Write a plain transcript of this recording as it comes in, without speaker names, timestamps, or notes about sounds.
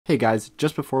Hey guys,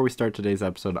 just before we start today's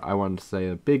episode, I wanted to say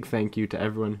a big thank you to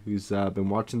everyone who's been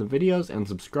watching the videos and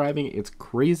subscribing. It's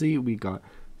crazy. We got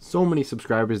so many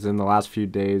subscribers in the last few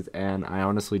days, and I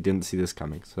honestly didn't see this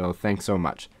coming. So thanks so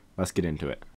much. Let's get into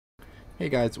it. Hey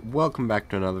guys, welcome back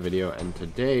to another video, and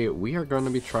today we are going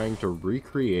to be trying to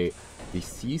recreate the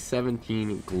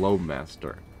C-17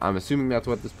 Globemaster. I'm assuming that's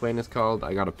what this plane is called.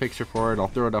 I got a picture for it. I'll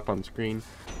throw it up on screen.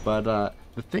 But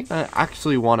the thing I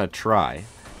actually want to try,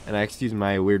 and I excuse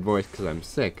my weird voice because I'm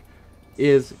sick,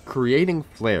 is creating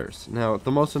flares. Now,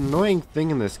 the most annoying thing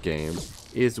in this game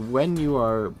is when you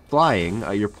are flying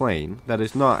your plane that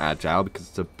is not agile because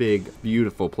it's a big,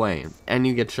 beautiful plane, and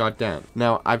you get shot down.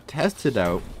 Now, I've tested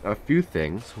out a few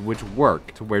things which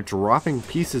work to where dropping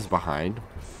pieces behind,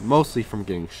 mostly from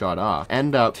getting shot off,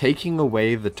 end up taking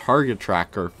away the target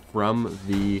tracker from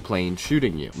the plane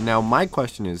shooting you. Now, my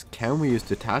question is, can we use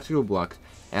detachable blocks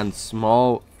and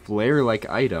small flare-like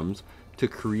items to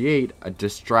create a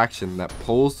distraction that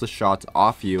pulls the shots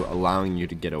off you, allowing you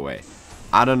to get away?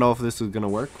 I don't know if this is going to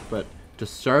work, but to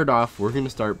start off, we're going to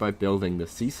start by building the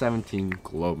C-17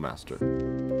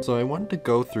 Globemaster. So I wanted to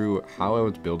go through how I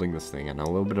was building this thing and a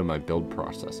little bit of my build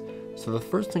process. So the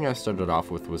first thing I started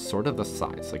off with was sort of the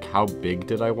size, like how big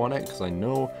did I want it, because I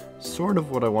know sort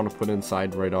of what I want to put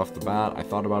inside right off the bat. I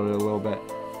thought about it a little bit.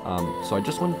 So I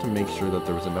just wanted to make sure that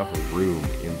there was enough room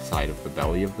inside of the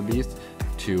belly of the beast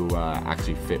to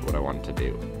actually fit what I wanted to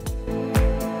do.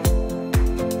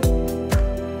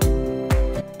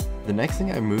 The next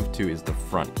thing I moved to is the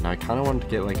front. Now I kind of wanted to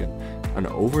get like an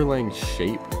overlaying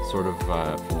shape sort of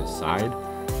from the side,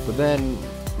 but then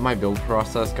my build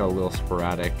process got a little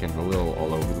sporadic and a little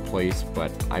all over the place,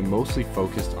 but I mostly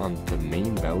focused on the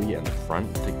main belly and the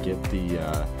front to get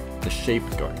the shape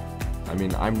going. I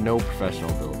mean, I'm no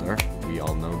professional builder, we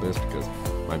all know this because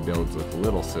my builds look a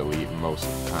little silly most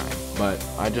of the time, but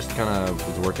I just kind of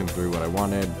was working through what I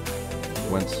wanted,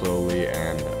 went slowly,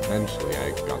 and eventually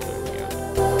I got there in the end.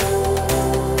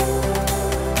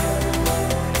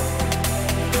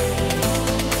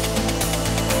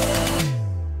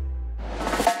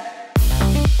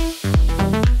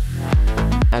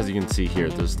 As you can see here,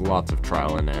 there's lots of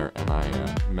trial and error, and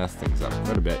I messed things up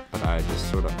quite a bit, but I just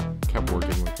sort of kept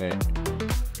working with it.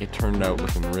 It turned out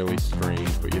looking really strange,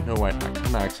 but you know what, I kind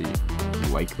of actually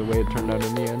like the way it turned out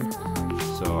in the end,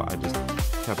 so I just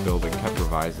kept building, kept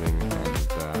revising, and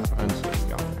eventually we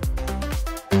got there.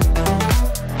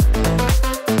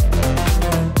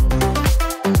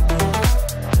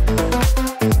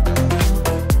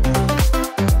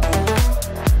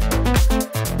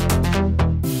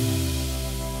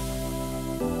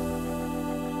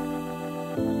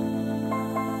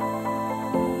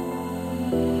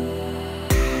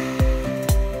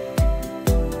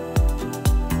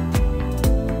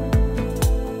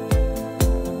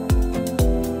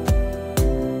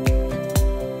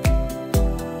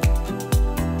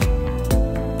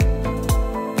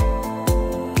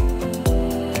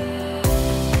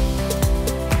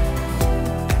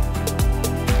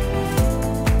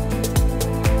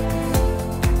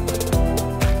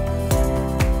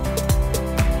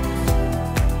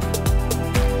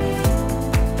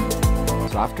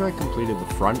 After I completed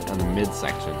the front and the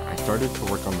midsection, I started to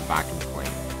work on the back of the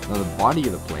plane. Now the body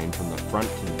of the plane from the front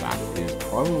to the back is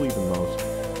probably the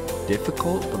most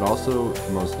difficult, but also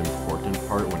the most important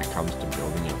part when it comes to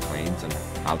building your planes and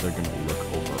how they're going to look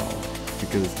overall,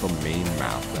 because it's the main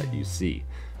mast that you see.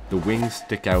 The wings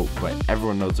stick out, but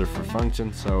everyone knows they're for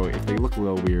function, so if they look a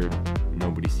little weird,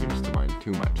 nobody seems to mind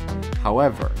too much.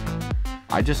 However,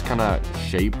 I just kind of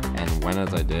shaped and went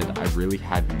as I did. I really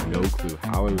had no clue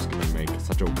how I was going to make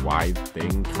such a wide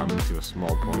thing come to a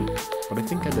small point, but I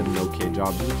think I did an okay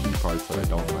job. There's a few parts that I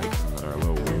don't like and that are a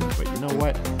little weird, but you know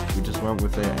what? We just went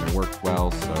with it and it worked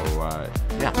well, so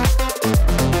yeah.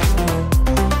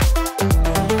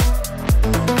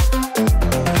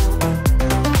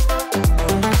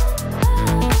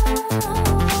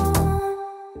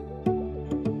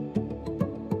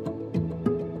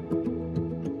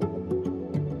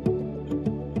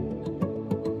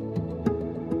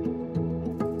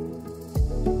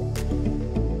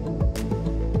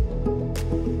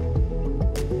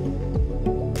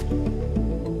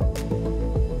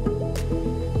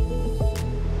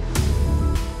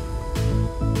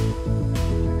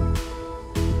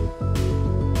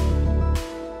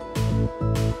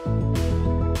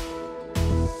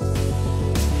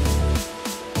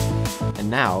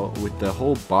 Now, with the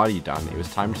whole body done, it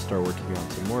was time to start working on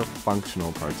some more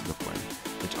functional parts of the plane,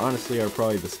 which honestly are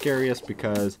probably the scariest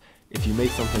because if you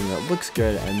make something that looks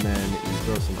good and then you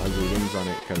throw some ugly wings on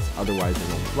it, because otherwise it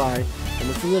won't fly, and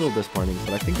it's a little disappointing,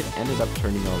 but I think it ended up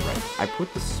turning out right. I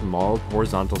put the small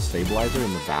horizontal stabilizer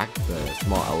in the back, the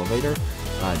small elevator,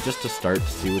 just to start to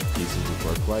see what the pieces would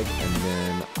work like, and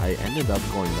then I ended up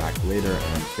going back later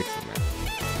and fixing that.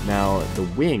 Now, the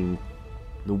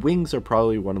wings are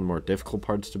probably one of the more difficult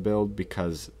parts to build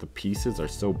because the pieces are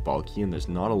so bulky and there's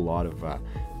not a lot of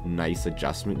nice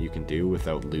adjustment you can do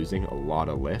without losing a lot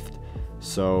of lift.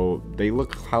 So they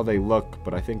look how they look,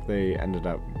 but I think they ended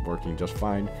up working just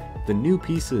fine. The new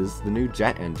pieces, the new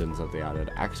jet engines that they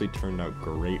added, actually turned out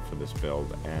great for this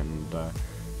build, and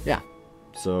yeah,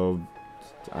 so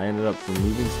I ended up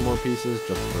removing some more pieces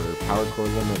just for power core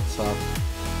limit stuff.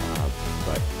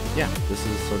 But yeah, this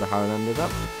is sort of how it ended up,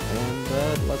 and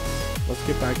let's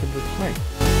get back into the play.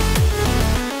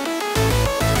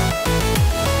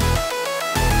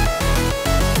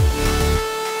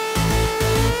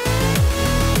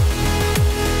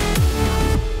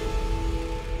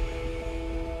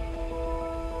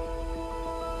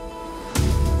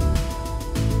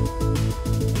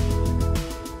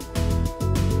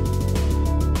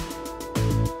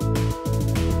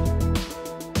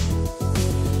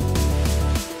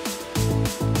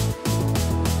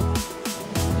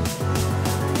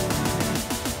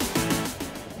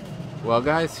 Well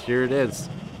guys, here it is.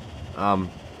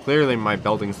 Clearly my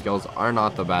building skills are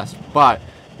not the best, but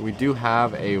we do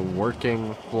have a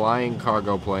working flying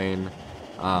cargo plane.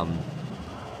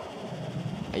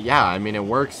 Yeah, I mean it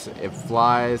works, it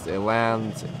flies, it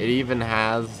lands, it even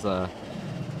has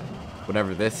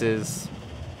whatever this is,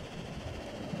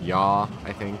 yaw,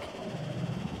 I think.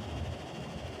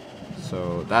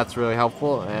 So that's really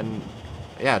helpful, and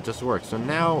yeah, it just works. So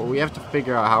now we have to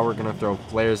figure out how we're gonna throw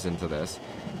flares into this.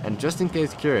 And just in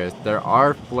case curious, there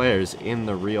are flares in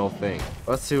the real thing.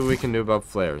 Let's see what we can do about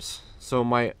flares. So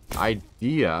my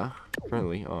idea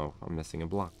currently, oh, I'm missing a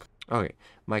block. Okay,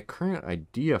 my current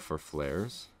idea for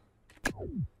flares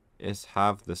is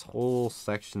have this whole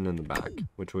section in the back,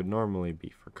 which would normally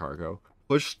be for cargo,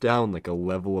 push down like a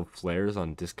level of flares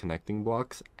on disconnecting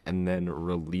blocks and then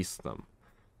release them.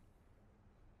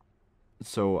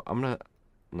 So I'm gonna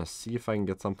see if I can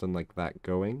get something like that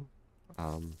going.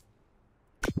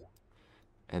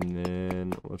 And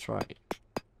then we'll try.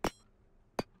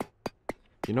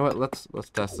 You know what? Let's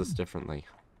test this differently.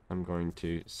 I'm going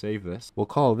to save this. We'll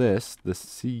call this the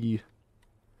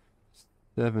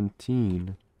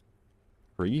C-17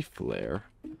 free flare.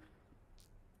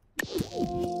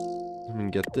 I'm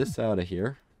gonna get this out of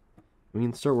here. We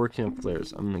can start working on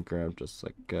flares. I'm gonna grab just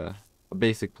like a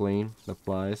basic plane that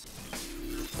flies.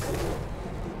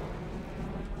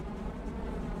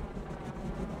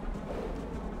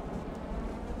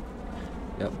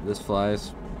 Yep, this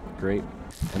flies. Great.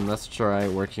 And let's try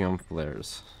working on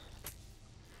flares.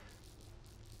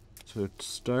 So to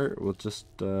start, we'll just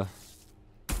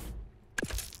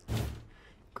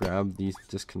grab these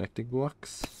disconnecting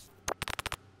blocks.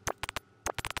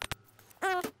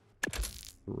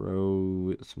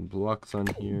 Throw some blocks on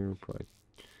here. Probably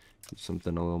do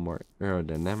something a little more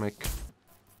aerodynamic.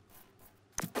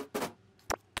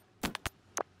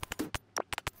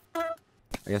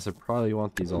 I guess I probably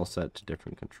want these all set to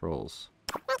different controls.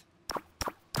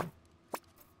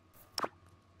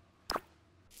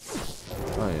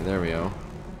 Oh yeah, there we go.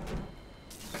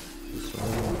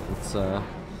 So let's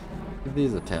give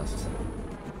these a test.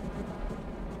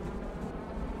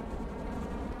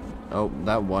 Oh,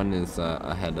 that one is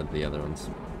ahead of the other ones.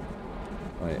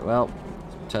 Alright, well,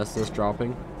 test this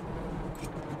dropping.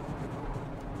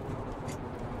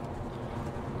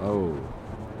 Oh.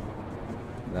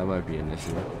 That might be an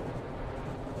issue.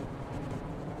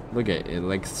 Look at it, it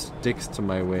like sticks to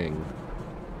my wing.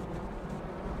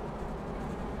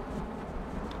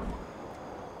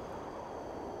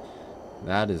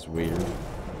 That is weird.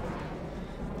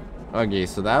 Okay,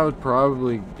 so that would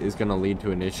probably is gonna lead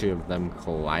to an issue of them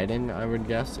colliding, I would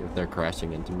guess, if they're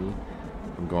crashing into me.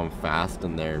 I'm going fast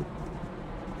and they're,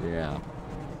 yeah.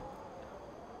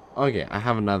 Okay, I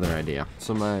have another idea.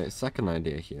 So my second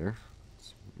idea here,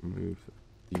 let's move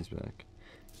these back,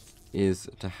 is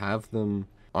to have them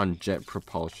on jet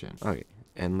propulsion. Okay,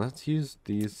 and let's use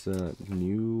these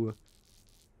new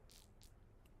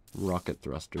rocket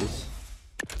thrusters.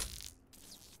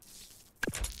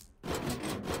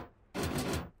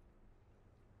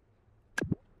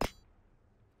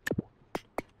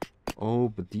 Oh,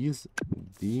 but these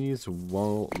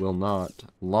will not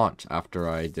launch after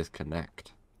I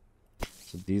disconnect.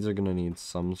 So these are gonna need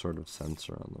some sort of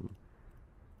sensor on them.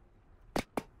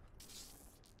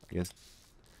 I guess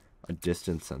a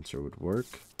distance sensor would work.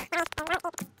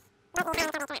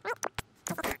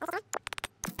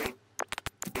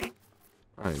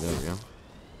 Alright, there we go.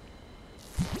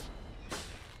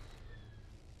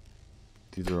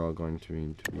 These are all going to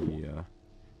need to be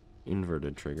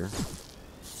inverted trigger.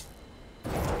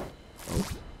 Oh.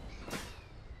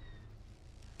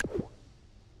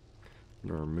 I'm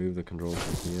gonna remove the controls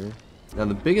from here. Now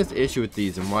the biggest issue with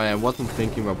these, and why I wasn't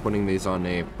thinking about putting these on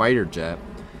a fighter jet,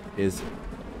 is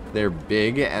they're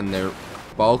big and they're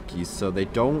bulky, so they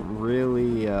don't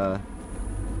really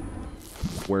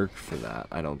work for that,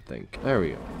 I don't think. There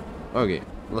we go. Okay,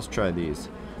 let's try these.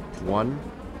 One.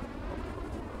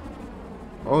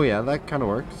 Oh yeah, that kind of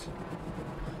works.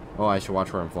 Oh, I should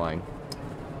watch where I'm flying.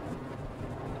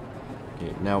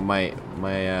 Okay, now my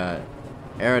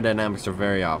aerodynamics are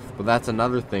very off, but that's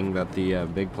another thing that the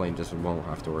big plane just won't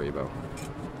have to worry about.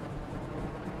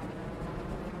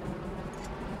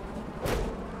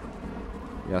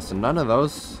 Yeah, so none of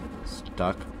those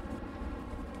stuck.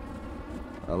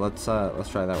 Let's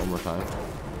try that one more time.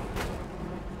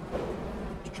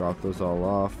 Just drop those all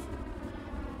off,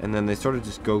 and then they sort of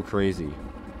just go crazy.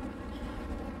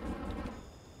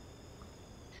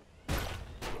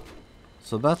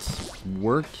 So that's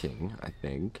working, I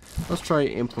think. Let's try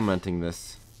implementing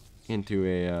this into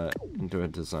a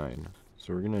design.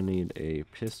 So we're gonna need a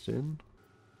piston.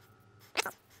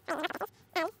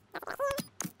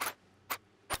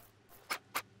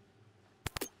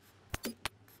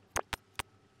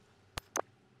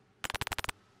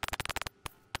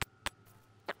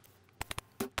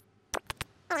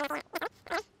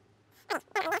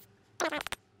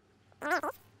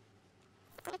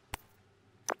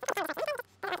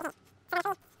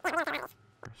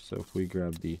 So if we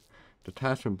grab the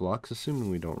detachment blocks, assuming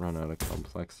we don't run out of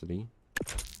complexity.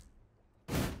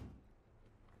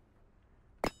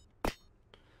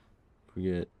 We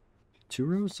get 2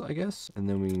 rows, I guess, and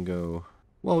then we can go,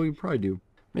 well, we probably do,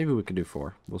 maybe we could do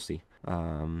 4, we'll see.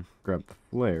 Grab the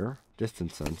flare,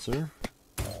 distance sensor,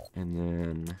 and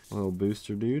then a little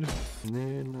booster dude, and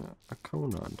then a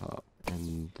cone on top.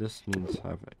 And this needs to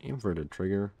have an inverted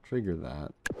trigger, trigger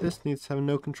that. This needs to have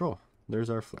no control. There's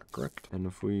our flare, correct? And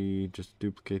if we just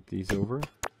duplicate these over,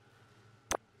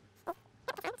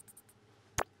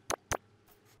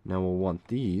 now we'll want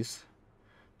these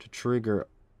to trigger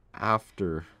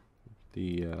after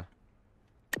the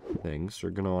things. So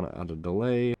we're gonna want to add a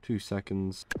delay, 2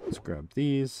 seconds. Let's grab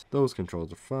these. Those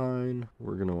controls are fine.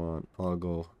 We're gonna want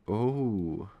toggle.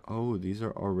 Oh, these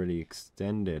are already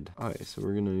extended. Alright, so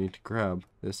we're gonna need to grab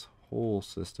this whole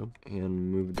system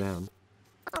and move it down.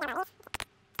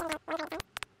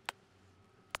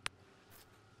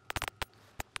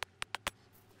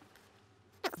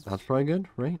 That's probably good,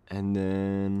 right? And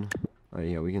then, oh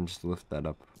yeah, we can just lift that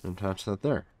up and attach that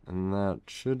there. And that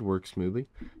should work smoothly,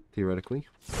 theoretically.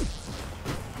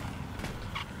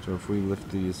 So if we lift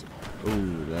these,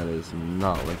 oh, that is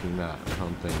not liking that, I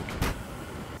don't think.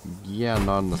 Yeah,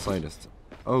 not in the slightest.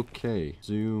 Okay,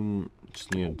 zoom,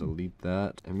 just need to delete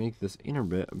that and make this inner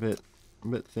bit a bit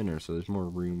thinner so there's more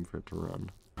room for it to run.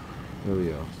 There we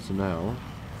go. So now,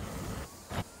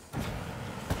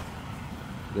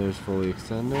 there's fully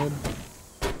extended.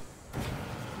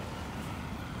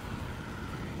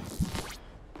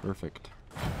 Perfect.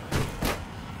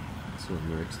 So when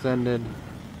they're extended,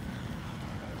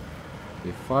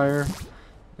 they fire,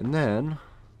 and then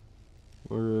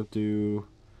we're gonna do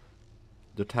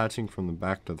detaching from the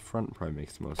back to the front. Probably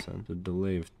makes the most sense. A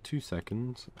delay of 2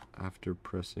 seconds after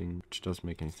pressing, which doesn't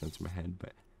make any sense in my head,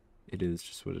 but it is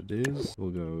just what it is.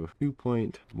 We'll go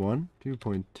 2.1,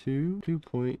 2.2,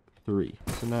 2.3.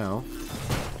 So now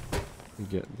we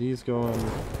get these going.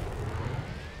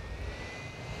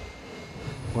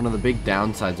 One of the big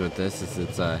downsides with this is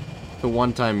it's a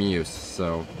one-time use,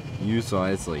 so use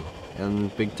wisely.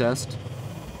 And big test.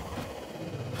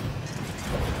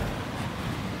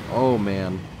 Oh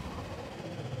man.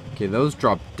 Okay, those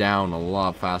drop down a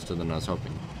lot faster than I was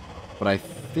hoping, but I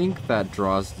think that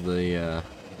draws the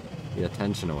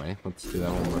attention away. Let's do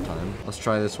that one more time. Let's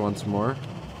try this once more.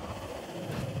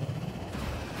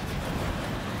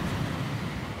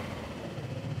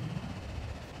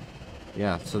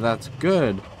 Yeah, so that's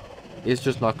good. It's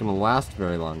just not going to last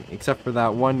very long, except for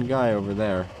that one guy over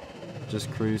there, just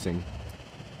cruising.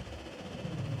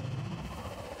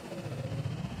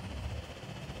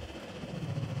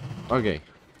 Okay,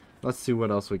 let's see what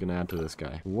else we can add to this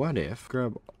guy. What if,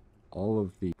 grab all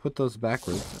of the, put those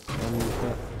backwards,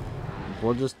 and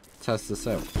we'll just test this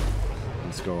out.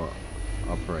 Let's go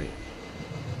upright.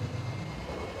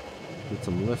 Get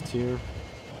some lift here,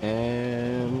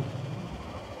 and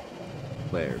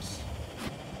layers.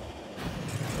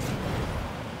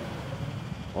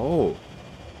 Oh,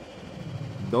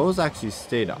 those actually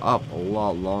stayed up a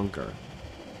lot longer.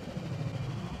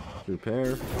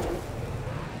 Repair.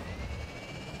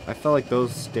 I felt like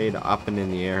those stayed up and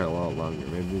in the air a lot longer.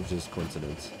 Maybe it's just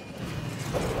coincidence.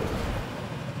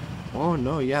 Oh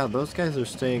no, yeah, those guys are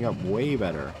staying up way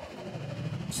better.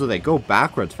 So they go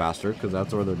backwards faster because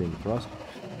that's where they're being thrust.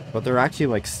 But they're actually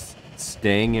like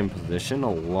staying in position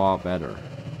a lot better.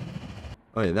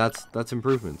 Okay, that's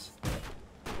improvements.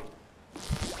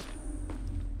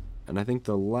 And I think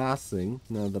the last thing,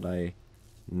 now that I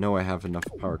know I have enough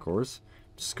power cores,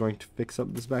 I'm just going to fix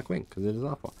up this back wing because it is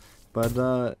awful.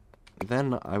 But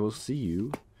then I will see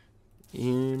you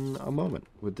in a moment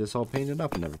with this all painted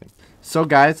up and everything. So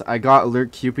guys, I got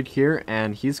Alert Cupid here,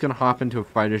 and he's gonna hop into a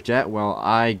fighter jet while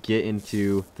I get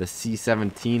into the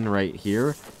C-17 right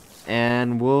here,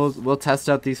 and we'll test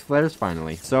out these flares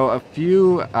finally. So a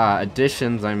few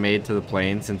additions I made to the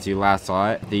plane since you last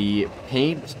saw it. The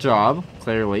paint job,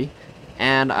 clearly,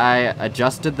 and I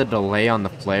adjusted the delay on the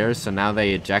flares so now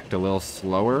they eject a little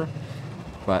slower.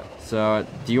 But so,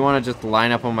 do you want to just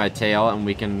line up on my tail and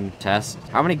we can test?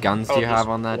 How many guns do you have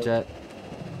on that jet?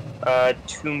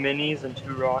 2 minis and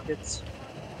 2 rockets.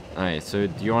 Alright, so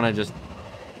do you want to just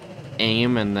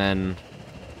aim and then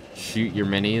shoot your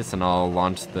minis and I'll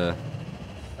launch the...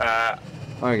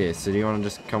 Okay, so do you want to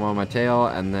just come on my tail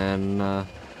and then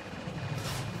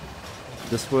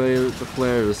display the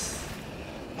flares?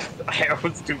 I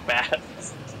was too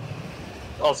fast.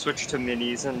 I'll switch to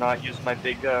minis and not use my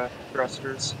big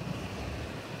thrusters.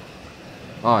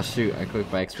 Oh shoot, I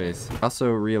clicked backspace. I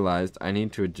also realized I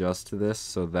need to adjust to this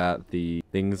so that the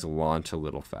things launch a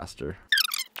little faster.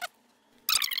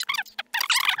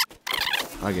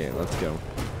 Okay, let's go.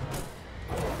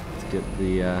 Let's get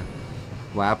the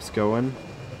flaps going.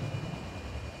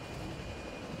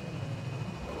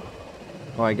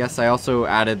 Oh, I guess I also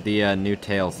added the new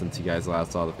tail since you guys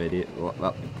last saw the video.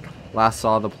 Last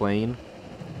saw the plane.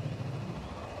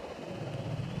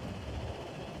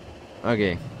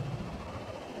 Okay.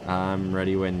 I'm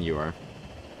ready when you are.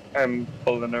 I'm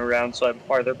pulling around so I'm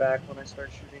farther back when I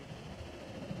start shooting.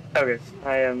 Okay,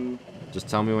 I am... Just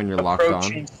tell me when you're locked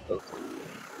on.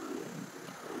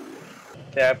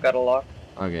 Okay, I've got a lock.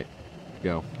 Okay,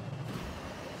 go.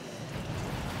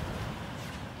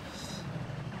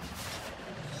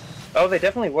 Oh, they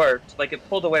definitely worked. Like, it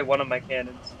pulled away one of my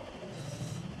cannons.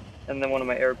 And then one of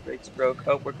my air brakes broke.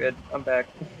 Oh, we're good. I'm back.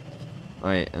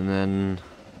 Alright, and then...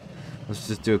 let's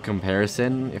just do a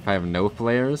comparison. If I have no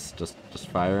flares, just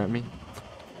fire at me.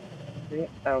 Okay,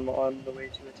 I'm on the way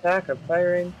to attack. I'm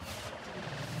firing.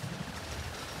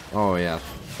 Oh yeah,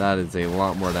 that is a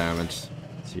lot more damage.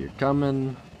 So you're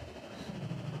coming.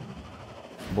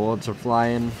 Bullets are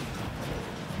flying.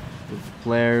 With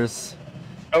flares.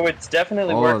 Oh, it's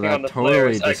definitely working on the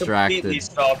totally flares. Distracted. I completely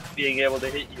stopped being able to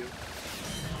hit you.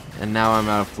 And now I'm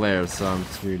out of flares, so I'm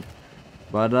screwed.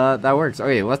 But that works.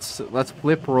 Okay, let's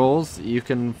flip roles. You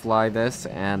can fly this,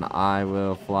 and I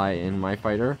will fly in my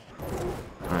fighter.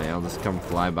 Alright, I'll just come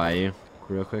fly by you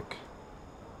real quick.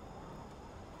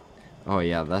 Oh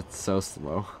yeah, that's so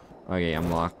slow. Okay, I'm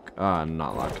locked. I'm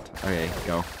not locked. Okay,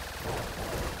 go.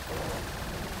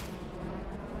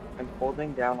 I'm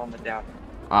holding down on the down.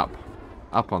 Up.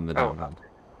 Up on the down.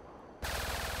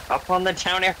 Oh. Up on the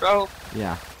down arrow?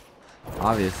 Yeah.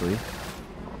 Obviously.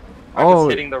 I was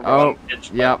hitting the wrong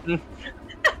pitch button.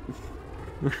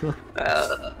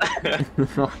 Yep.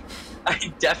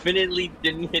 I definitely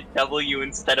didn't hit W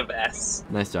instead of S.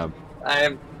 Nice job. I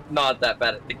am not that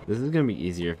bad at This is gonna be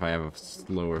easier if I have a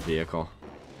slower vehicle.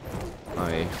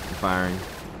 Okay, I'm firing.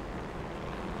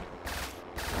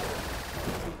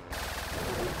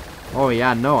 Oh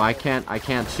yeah, no, I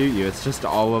can't shoot you. It's just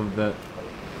all of the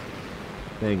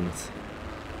things.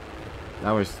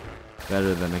 That was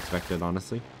better than expected,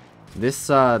 honestly. This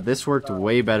worked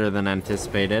way better than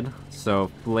anticipated. So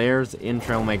flares in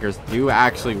Trailmakers do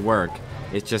actually work.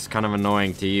 It's just kind of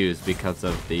annoying to use because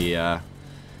of the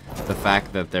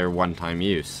fact that they're one-time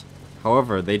use.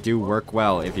 However, they do work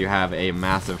well if you have a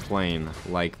massive plane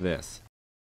like this.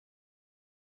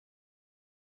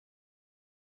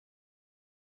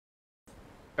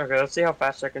 Okay, let's see how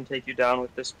fast I can take you down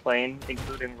with this plane,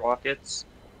 including rockets.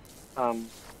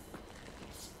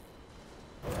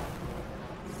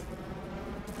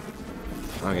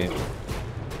 Okay.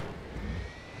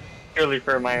 Purely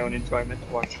for my own enjoyment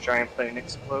to watch a giant plane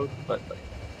explode, but like...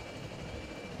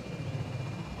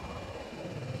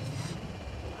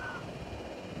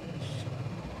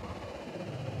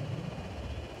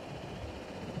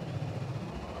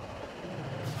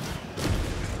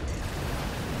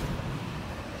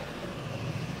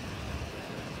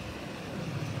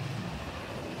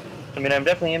 I mean, I'm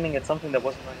definitely aiming at something that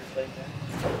wasn't on your plane yet.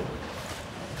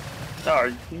 Oh, are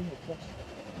you kidding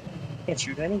me? can't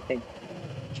shoot anything.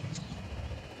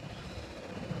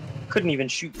 Couldn't even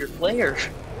shoot your player.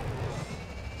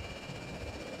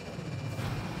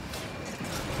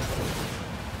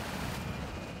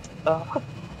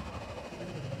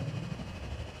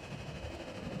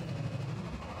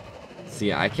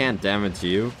 See, I can't damage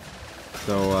you,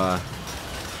 so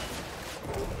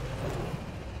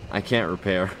I can't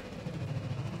repair.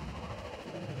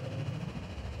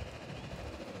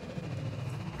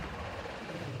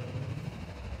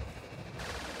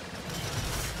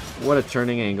 What a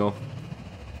turning angle.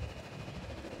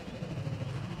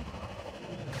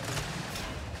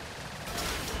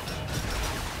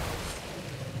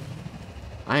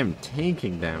 I am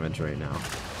tanking damage right now.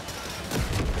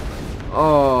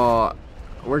 Oh,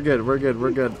 we're good, we're good,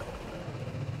 we're good.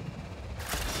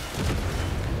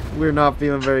 We're not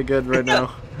feeling very good right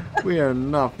now. We are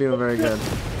not feeling very good.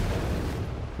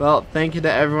 Well, thank you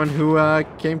to everyone who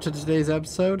came to today's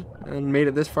episode and made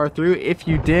it this far through. If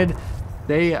you did,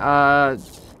 say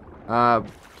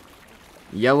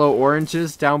yellow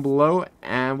oranges down below,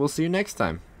 and we'll see you next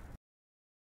time.